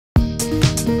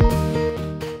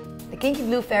Kinky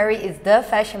Blue Fairy is the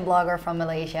fashion blogger from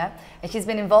Malaysia, and she's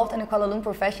been involved in the Kuala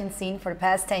Lumpur fashion scene for the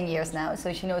past 10 years now,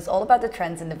 so she knows all about the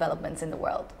trends and developments in the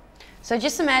world. So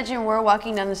just imagine we're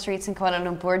walking down the streets in Kuala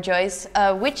Lumpur, Joyce.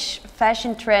 Which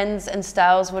fashion trends and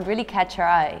styles would really catch your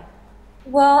eye?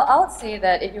 Well, I would say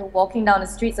that if you're walking down the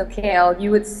streets of KL, you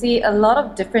would see a lot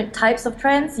of different types of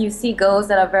trends. You see girls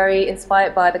that are very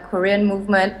inspired by the Korean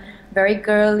movement, very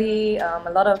girly,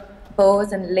 a lot of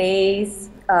bows and lace.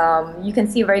 You can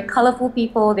see very colorful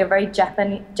people. They're very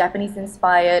Japanese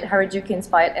inspired, Harajuku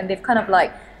inspired, and they've kind of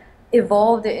like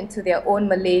evolved it into their own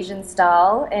Malaysian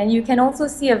style. And you can also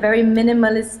see a very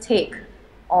minimalist take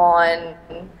on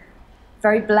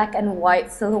very black and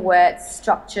white silhouettes,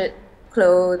 structured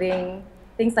clothing,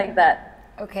 things like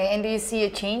that. Okay, and do you see a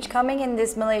change coming in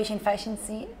this Malaysian fashion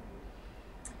scene?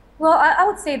 Well, I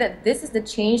would say that this is the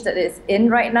change that is in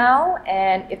right now,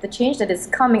 and if the change that is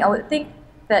coming, I would think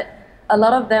that a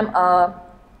lot of them are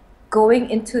going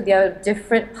into their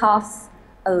different paths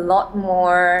a lot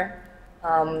more,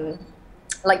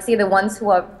 like say the ones who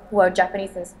are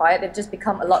Japanese inspired, they've just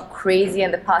become a lot crazy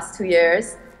in the past 2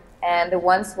 years, and the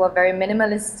ones who are very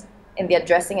minimalist in their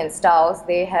dressing and styles,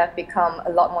 they have become a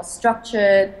lot more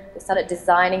structured. They started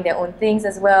designing their own things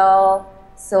as well.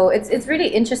 So it's really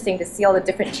interesting to see all the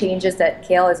different changes that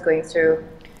KL is going through.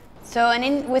 So,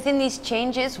 and within these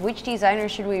changes, which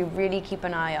designers should we really keep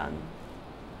an eye on?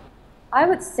 I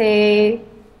would say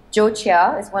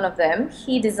Chia is one of them.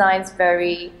 He designs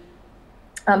very,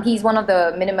 he's one of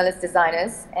the minimalist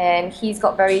designers, and he's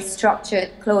got very structured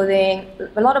clothing,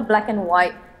 a lot of black and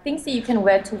white, things that you can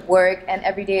wear to work and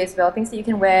every day as well, things that you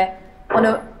can wear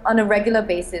on a regular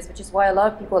basis, which is why a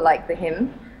lot of people like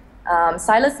him.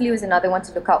 Silas Liew is another one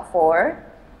to look out for.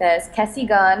 There's Cassey,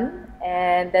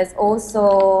 and there's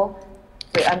also,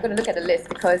 wait, I'm going to look at the list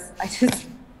because I just,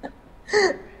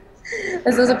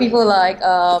 there's also people like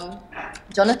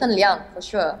Jonathan Liang, for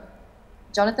sure.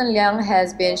 Jonathan Liang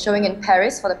has been showing in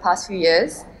Paris for the past few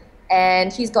years,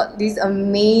 and he's got these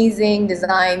amazing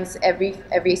designs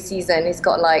every season. He's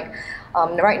got like,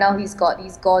 right now he's got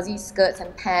these gauzy skirts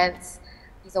and pants.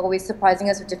 He's always surprising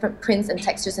us with different prints and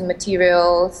textures and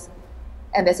materials.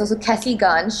 And there's also Cassey.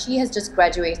 She has just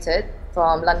graduated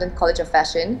from London College of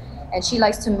Fashion, and she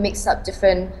likes to mix up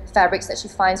different fabrics that she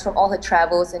finds from all her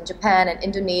travels in Japan and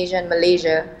Indonesia and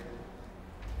Malaysia.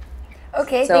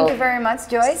 Okay, thank you very much,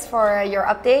 Joyce, for your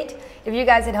update. If you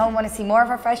guys at home want to see more of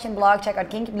our fashion blog, check out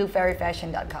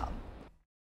kinkybluefairyfashion.com.